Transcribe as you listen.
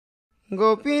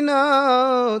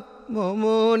Gopinath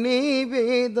mamo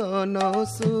nivedana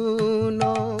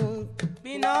suno.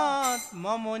 Gopinath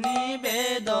mamo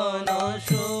nivedana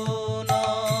suno.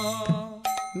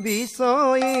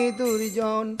 বিষয়ে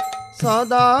দুর্জন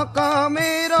সদা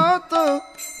কামেরত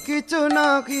কিছু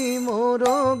নাকি মোর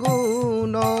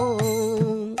গুণ।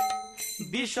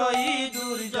 বিষয়ী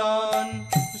দুর্জন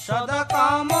সদা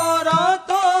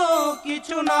কামরত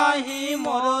কিছু নাহি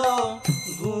মোর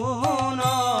গুণ।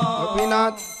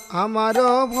 গোপীনাথ আমার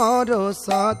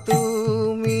ভরসা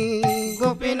তুমি।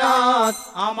 গোপীনাথ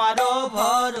আমার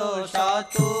ভরসা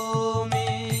তুমি।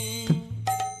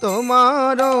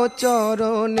 তোমার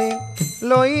চরণে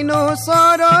লইন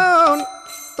শরণ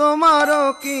তোমার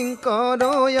কিঙ্কর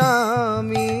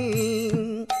আমি।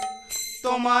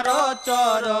 তোমার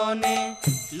চরণে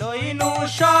লইনু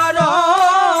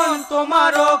শরণ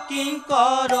তোমার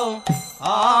কিঙ্কর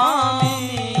আমি।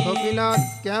 গোপীনাথ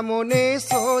কেমনে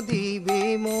সদিবে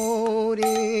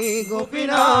মোরে।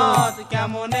 গোপীনাথ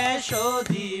কেমনে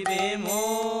সদিবে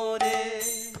মোরে।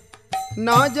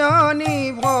 না জানি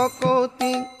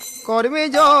ভকতি কর্মে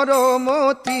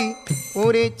জড়মতি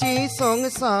পড়েছি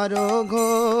সংসার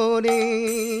ঘরে।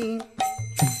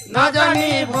 না জানি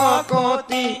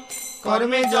ভকতি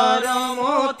কর্মে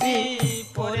জড়মতি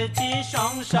পড়েছি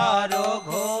সংসার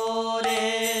ঘরে।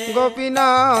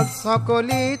 গোপীনাথ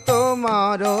সকলি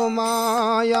তোমার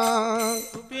মায়া।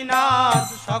 গোপীনাথ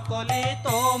সকলি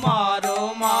তোমার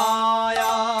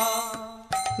মায়া।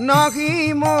 নাহি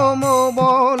মম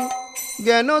বল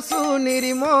জ্ঞান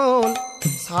সুনির্মল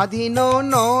স্বাধীন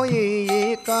নয়ে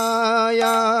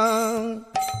কায়া।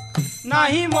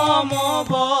 নাহি মম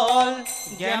বল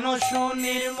জ্ঞান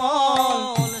সুনির্মল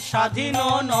স্বাধীন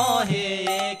নহে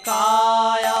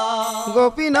কায়া।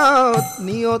 গোপীনাথ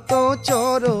নিয়ত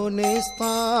চরণে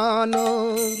স্থান।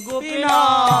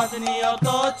 গোপীনাথ নিয়ত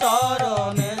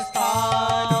চরণে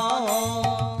স্থান।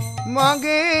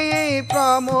 মাগে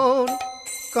প্রামণ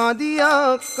কাঁদিয়া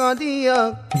কাঁদিয়া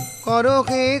করো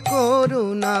হে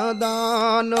করুণা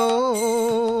দান।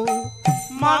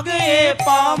 মাগে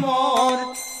পামর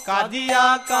কাঁদিয়া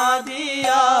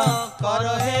কাঁদিয়া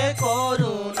করহে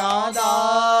করুণা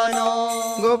দান।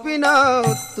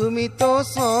 গোপীনাথ তুমি তো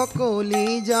সকলি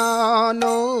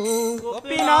জানো।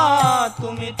 গোপীনাথ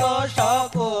তুমি তো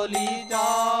সকলি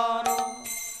জানো।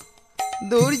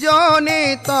 দুর্জনে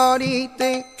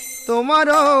তারিতে তোমার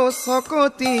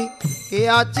শকতি কে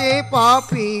আছে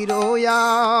পাপীর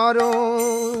আরো।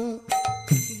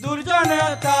 দুর্জন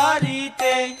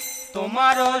তারিতে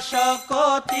তোমার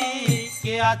শকতি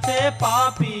কে আছে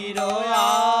পাপীর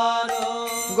আরো।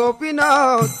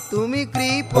 গোপীনাথ তুমি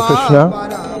কৃপা। Krishna,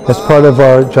 as part of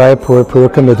our Jaipur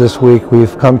Purukama this week,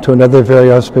 we've come to another very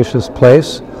auspicious place.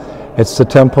 It's the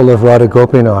temple of Radha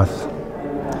Gopinath.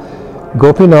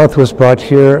 Gopinath was brought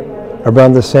here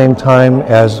around the same time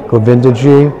as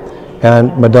Govindaji and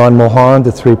Madan Mohan,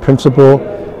 the three principal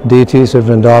deities of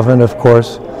Vrindavan, of course,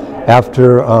 after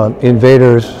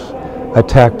invaders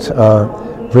attacked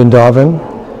Vrindavan.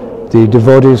 The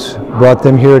devotees brought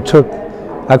them here. It took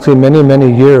actually many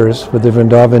years for the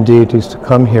Vrindavan deities to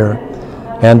come here,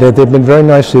 and they've been very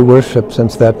nicely worshipped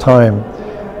since that time.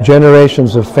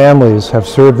 Generations of families have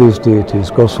served these deities,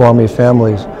 Goswami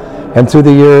families, and through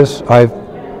the years by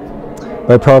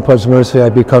Prabhupada's mercy,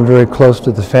 I've become very close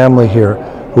to the family here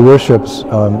who worships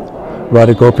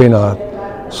Radha Gopinath.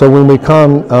 So when we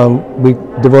come,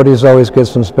 devotees always get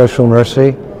some special mercy.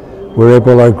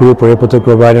 Our group, we're able to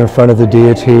go right in front of the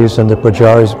deities, and the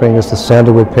pujaris bring us the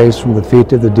sandalwood paste from the feet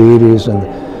of the deities, and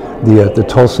the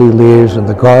tulsi leaves, and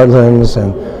the garlands, and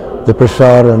the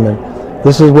prasadam. And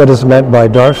this is what is meant by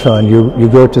darshan. You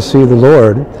go to see the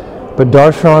Lord, but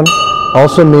darshan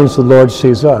also means the Lord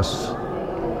sees us.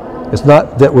 It's not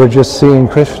that we're just seeing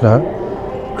Krishna.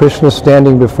 Krishna's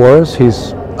standing before us. He's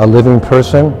a living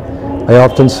person. I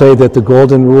often say that the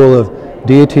golden rule of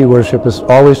deity worship is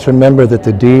always to remember that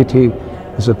the deity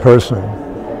is a person.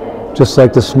 Just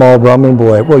like the small Brahmin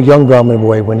boy, young Brahmin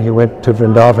boy, when he went to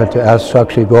Vrindavan to ask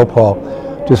Sakshi Gopal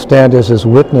to stand as his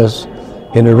witness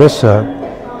in Orissa,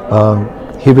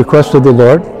 he requested the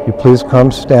Lord, "You please come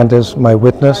stand as my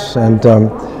witness," and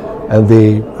the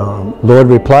Lord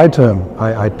replied to him,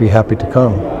 "I'd be happy to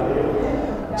come."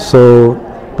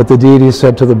 But the deity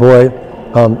said to the boy,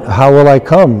 "How will I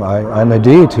come? I'm a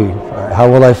deity. How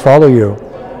will I follow you?"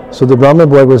 So the Brahmin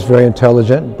boy was very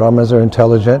intelligent. Brahmins are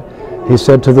intelligent. He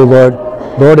said to the Lord,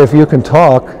 "Lord, if you can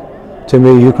talk to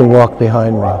me, you can walk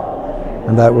behind me."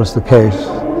 And that was the case.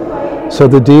 So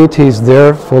the deity is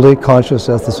there fully conscious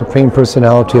as the Supreme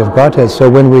Personality of Godhead. So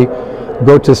when we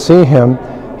go to see him,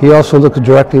 he also looks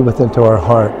directly within our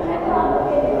heart.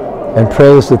 and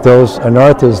prays that those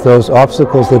anarthas, those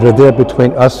obstacles that are there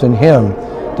between us and him,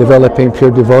 developing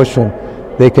pure devotion,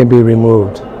 they can be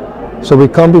removed. So we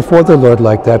come before the Lord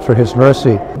like that for his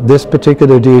mercy. This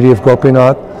particular deity of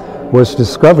Gopinath was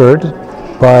discovered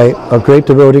by a great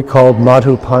devotee called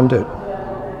Madhu Pandit.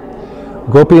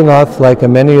 Gopinath, like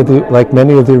many of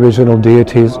the original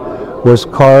deities, was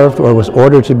carved or was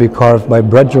ordered to be carved by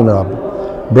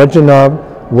Brajjanab.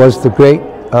 Brajjanab was the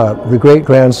great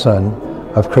grandson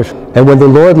of Krishna. And when the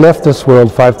Lord left this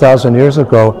world 5,000 years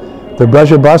ago, the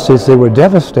Brajabasis, they were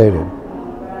devastated.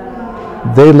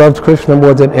 They loved Krishna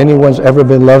more than anyone's ever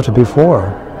been loved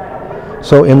before.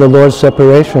 So in the Lord's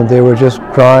separation, they were just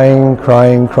crying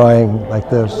like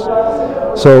this.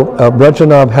 So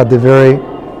Brajjanab had the very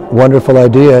wonderful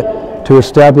idea to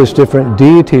establish different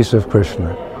deities of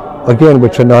Krishna, again,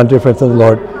 which are non-different than the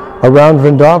Lord, around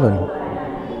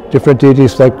Vrindavan. Different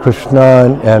deities like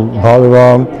Krishna and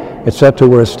Balaram, etc.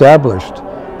 were established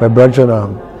by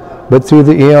Brajjanab. But through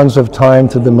the eons of time,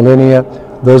 through the millennia,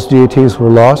 those deities were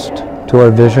lost to our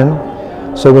vision.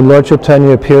 So when Lord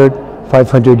Chaitanya appeared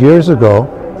 500 years ago,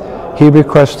 he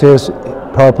requested his,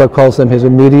 Prabhupada calls them his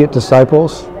immediate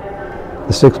disciples,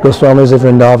 the 6 Goswamis of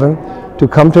Vrindavan, to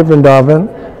come to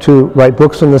Vrindavan to write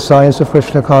books on the science of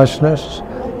Krishna consciousness,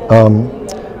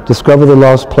 discover the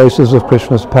lost places of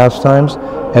Krishna's pastimes,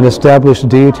 and establish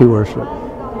deity worship.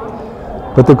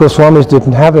 But the Goswamis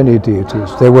didn't have any deities.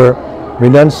 They were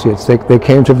renunciates. They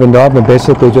came to Vrindavan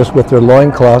basically just with their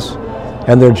loincloths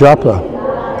and their japa.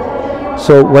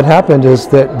 So what happened is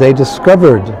that they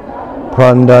discovered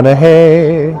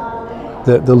Prandanahe,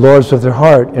 the lords of their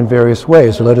heart, in various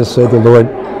ways. So let us say the Lord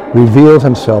revealed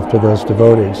himself to those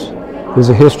devotees. There's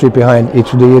a history behind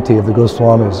each deity of the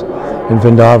Goswamis in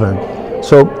Vrindavan.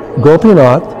 So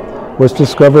Gopinath was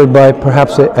discovered by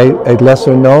perhaps a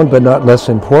lesser known but not less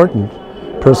important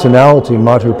personality,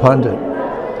 Madhu Pandit.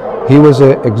 He was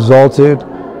an exalted,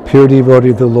 pure devotee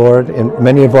of the Lord. In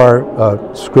many of our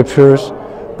scriptures,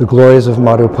 the glories of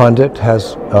Madhu Pandit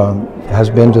has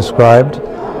been described.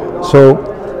 So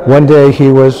one day he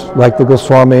was, like the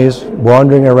Goswamis,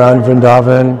 wandering around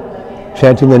Vrindavan,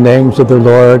 chanting the names of the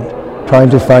Lord,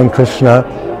 trying to find Krishna,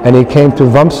 and he came to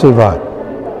Vamsivat.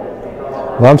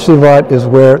 Vamsivat is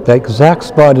where, the exact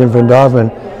spot in Vrindavan,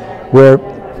 where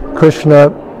Krishna,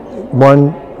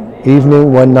 one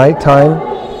evening, one night time,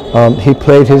 he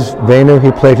played his venu,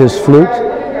 he played his flute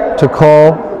to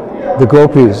call the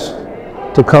gopis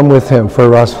to come with him for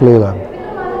Ras Leela.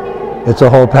 It's a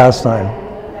whole pastime.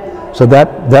 So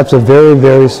that's a very,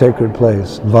 very sacred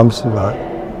place, Vamsivat.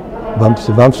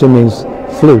 Vamsi means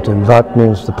flute, and Vat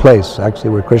means the place, actually,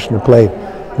 where Krishna played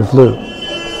the flute.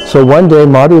 So one day,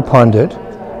 Madhu Pandit,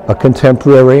 a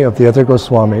contemporary of the other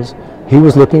Goswamis, he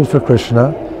was looking for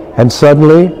Krishna, and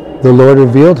suddenly the Lord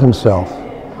revealed himself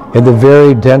in the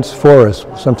very dense forest.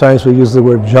 Sometimes we use the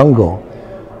word jungle.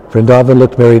 Vrindavan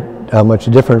looked very much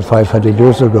different 500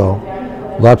 years ago.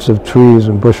 Lots of trees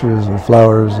and bushes and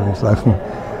flowers and stuff.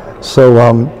 So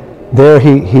there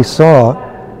he saw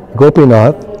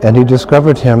Gopinath, and he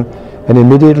discovered him, and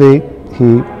immediately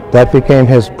that became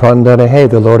his Prandanahe,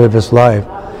 the Lord of his life.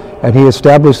 And he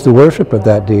established the worship of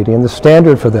that deity and the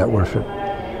standard for that worship.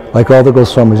 Like all the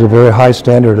Goswamis, a very high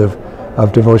standard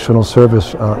of devotional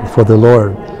service for the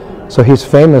Lord. So he's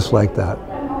famous like that.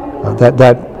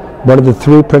 That one of the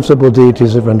 3 principal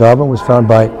deities of Vrindavan was found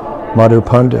by Madhu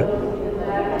Pandit.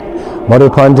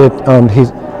 Madhu Pandit,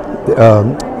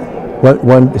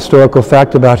 one historical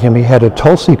fact about him, he had a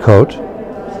tulsi coat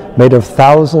made of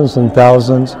thousands and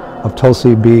thousands of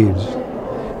tulsi beads.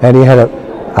 And he had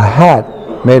a hat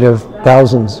made of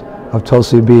thousands of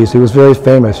tulsi beads. He was very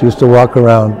famous. He used to walk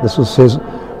around. This was his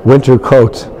winter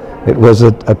coat. It was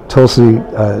a tulsi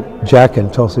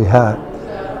jacket, tulsi hat.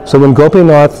 So when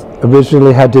Gopinath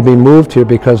originally had to be moved here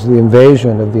because of the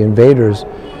invasion of the invaders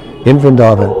in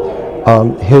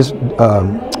Vrindavan, his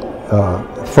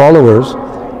followers,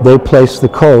 they placed the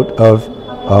coat of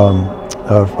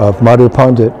Madhu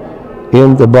Pandit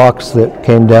in the box that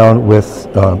came down with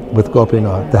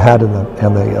Gopinath, the hat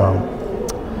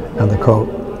and the coat,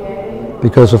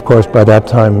 because of course by that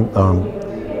time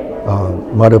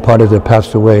Madhu Pandit had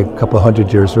passed away a couple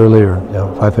hundred years earlier,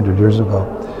 500 years ago.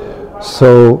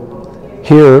 So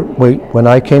here, when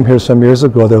I came here some years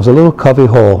ago, there was a little cubby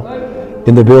hole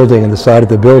in the building, in the side of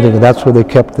the building, and that's where they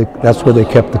kept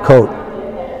the coat.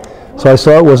 So I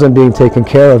saw it wasn't being taken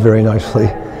care of very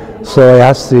nicely. So I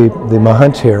asked the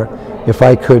Mahant here if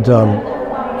I could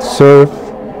serve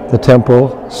the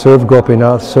temple, serve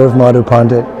Gopinath, serve Madhu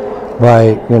Pandit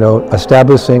by,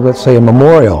 establishing, let's say, a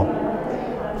memorial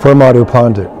for Madhu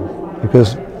Pandit,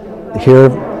 because here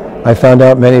I found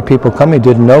out many people coming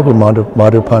didn't know who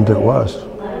Madhu Pandit was.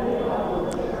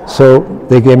 So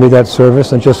they gave me that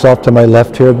service, and just off to my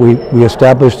left here, we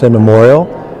established a memorial.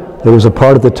 There was a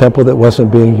part of the temple that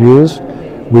wasn't being used.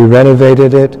 We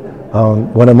renovated it.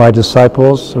 One of my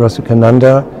disciples,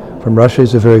 Rasikananda from Russia,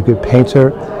 is a very good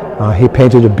painter. He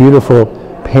painted a beautiful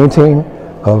painting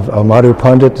of Madhu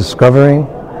Pandit discovering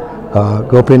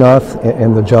Gopinath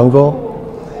in the jungle.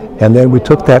 And then we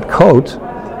took that coat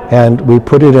and we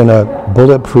put it in a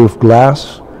bulletproof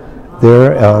glass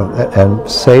there and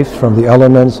safe from the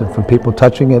elements and from people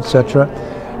touching it, etc.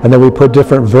 And then we put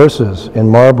different verses in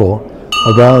marble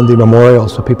around the memorial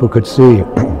so people could see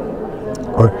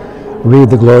or read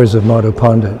the glories of Madhu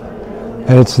Pandit.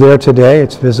 And it's there today.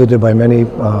 It's visited by many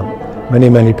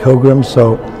pilgrims.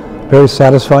 So very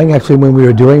satisfying. Actually, when we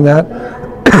were doing that,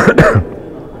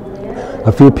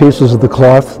 a few pieces of the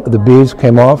cloth, the beads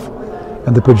came off,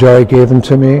 and the pujari gave them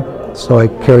to me. So I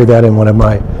carry that in one of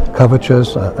my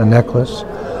kavachas, a necklace.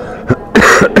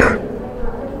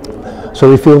 So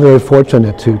we feel very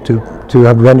fortunate to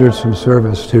have rendered some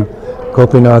service to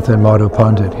Gopinath and Madhu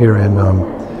Pandit here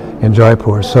in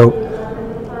Jaipur. So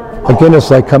again, it's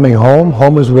like coming home.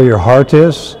 Home is where your heart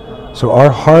is. So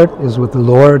our heart is with the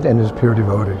Lord and His pure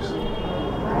devotees,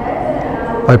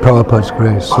 by Prabhupada's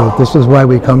grace. So this is why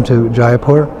we come to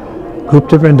Jaipur,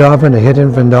 Gupta Vrindavan, a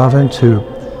hidden Vrindavan, to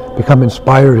become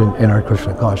inspired in our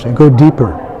Krishna consciousness and go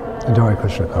deeper into our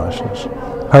Krishna consciousness.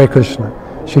 Hare Krishna.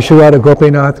 Shri Radha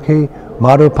Gopinath ki,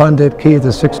 Madhu Pandit ki,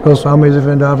 the 6 Goswamis of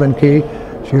Vrindavan ki,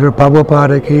 Shri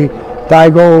Prabhupada ki,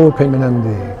 Daigo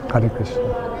Premanandi. Hare Krishna.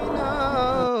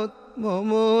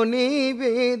 Momoni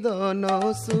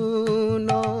Vedana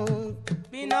Suno.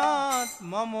 Gopinath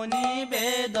Momoni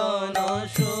Vedana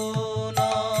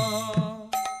Suno.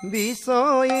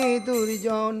 Bisoye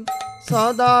Durjan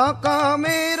Sada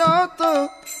Kamerato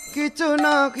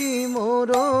Kichunaki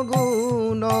Moro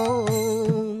Guno.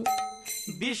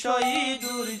 Bishoyi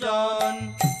Durjan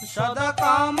Sada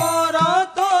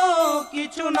Kamerato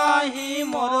Kichunahi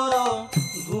Moro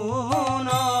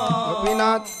Guno.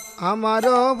 Gopinath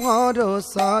Amaro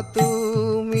Bharosa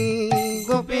Tumi.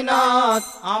 Gopinath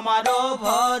Amaro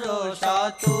Bharosa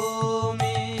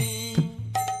Tumi.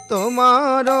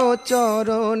 Tomaro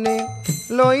Charone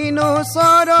Loino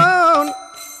Saran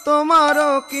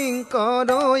Tomaro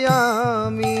Kinkaro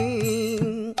Yami.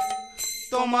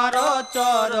 Tomaro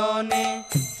Charone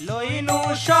Loino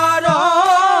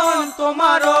Saran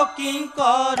Tomaro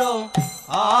Kinkaro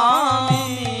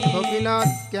Ami.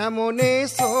 Gopinath Kamone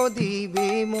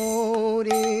Sodibe More.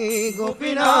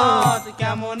 Gopinath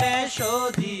Kamone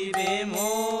Sodibe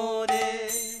More.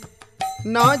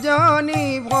 Na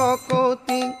jani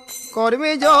bhakoti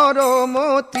korbe jaro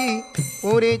moti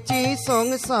porechi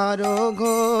sangsaro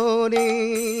ghore.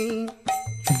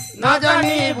 Na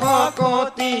jani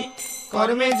bhakoti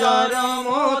korbe jaro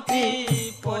moti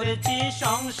porechi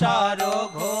sangsaro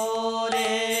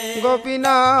ghore.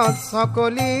 Gopinath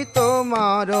sakoli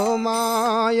tomaro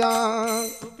maya.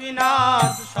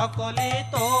 Gopinath sakoli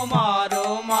tomaro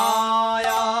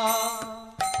maya.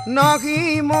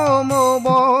 Nahi momo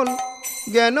bol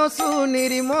জ্ঞান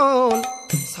সুনির্মল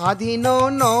স্বাধীন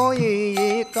নয়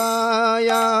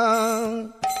কায়া।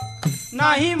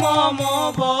 নাহি মম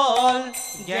বল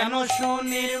জ্ঞান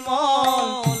সুনির্মল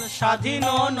স্বাধীন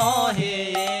নহে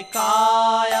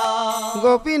কায়া।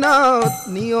 গোপীনাথ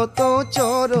নিয়ত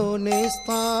চরণে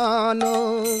স্থান।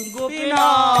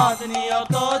 গোপীনাথ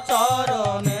নিয়ত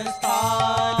চরণে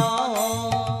স্থান।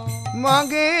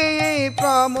 মাগে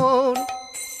প্রামর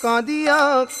কাঁদিয়া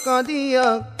কাঁদিয়া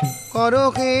করো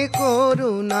হে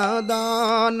করুণা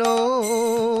দান।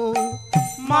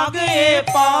 মাগে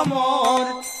পামর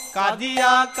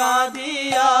কাঁদিয়া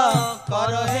কাঁদিয়া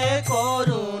করো হে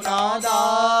করুণা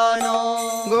দান।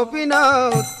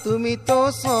 গোপীনাথ তুমি তো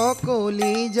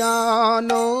সকলি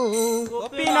জানো।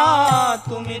 গোপীনাথ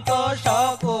তুমি তো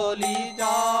সকলি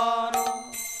জানো।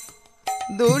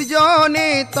 দুর্জনে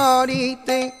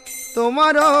তারিতে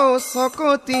তোমার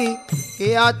শকতি কে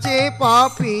আছে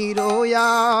পাপীর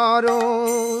ইয়ারো।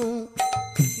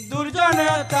 দুর্জন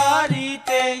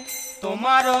তারিতে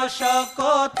তোমার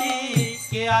শকতি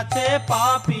কে আছে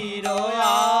পাপীর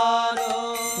ইয়ারো।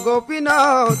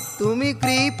 গোপীনাথ তুমি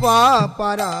কৃপা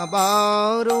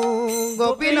পারাবার।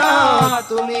 গোপীনাথ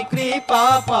তুমি কৃপা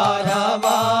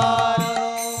পারাবার।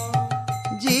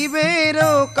 জীবের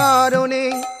কারণে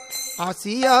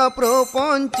আসিয়া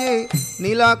প্রপঞ্চে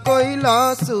নীলা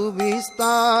কৈলাস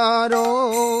বিস্তার।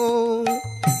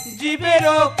 জীবের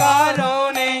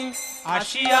কারণে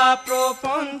আসিয়া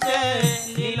প্রপঞ্চে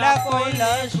লীলা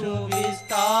কৈলাস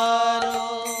বিস্তার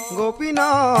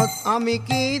গোপীনাথ আমি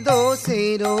কি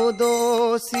দোষের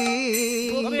দোষী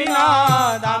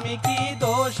গোপীনাথ আমি কি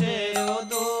দোষের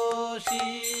দোষী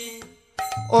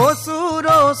অসুর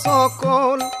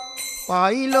সকল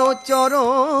পাইল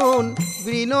চরণ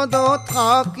বিনোদ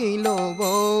থাকিল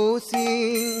বসি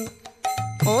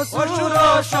অসুর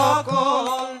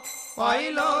সকল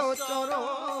পাইল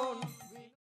চরণ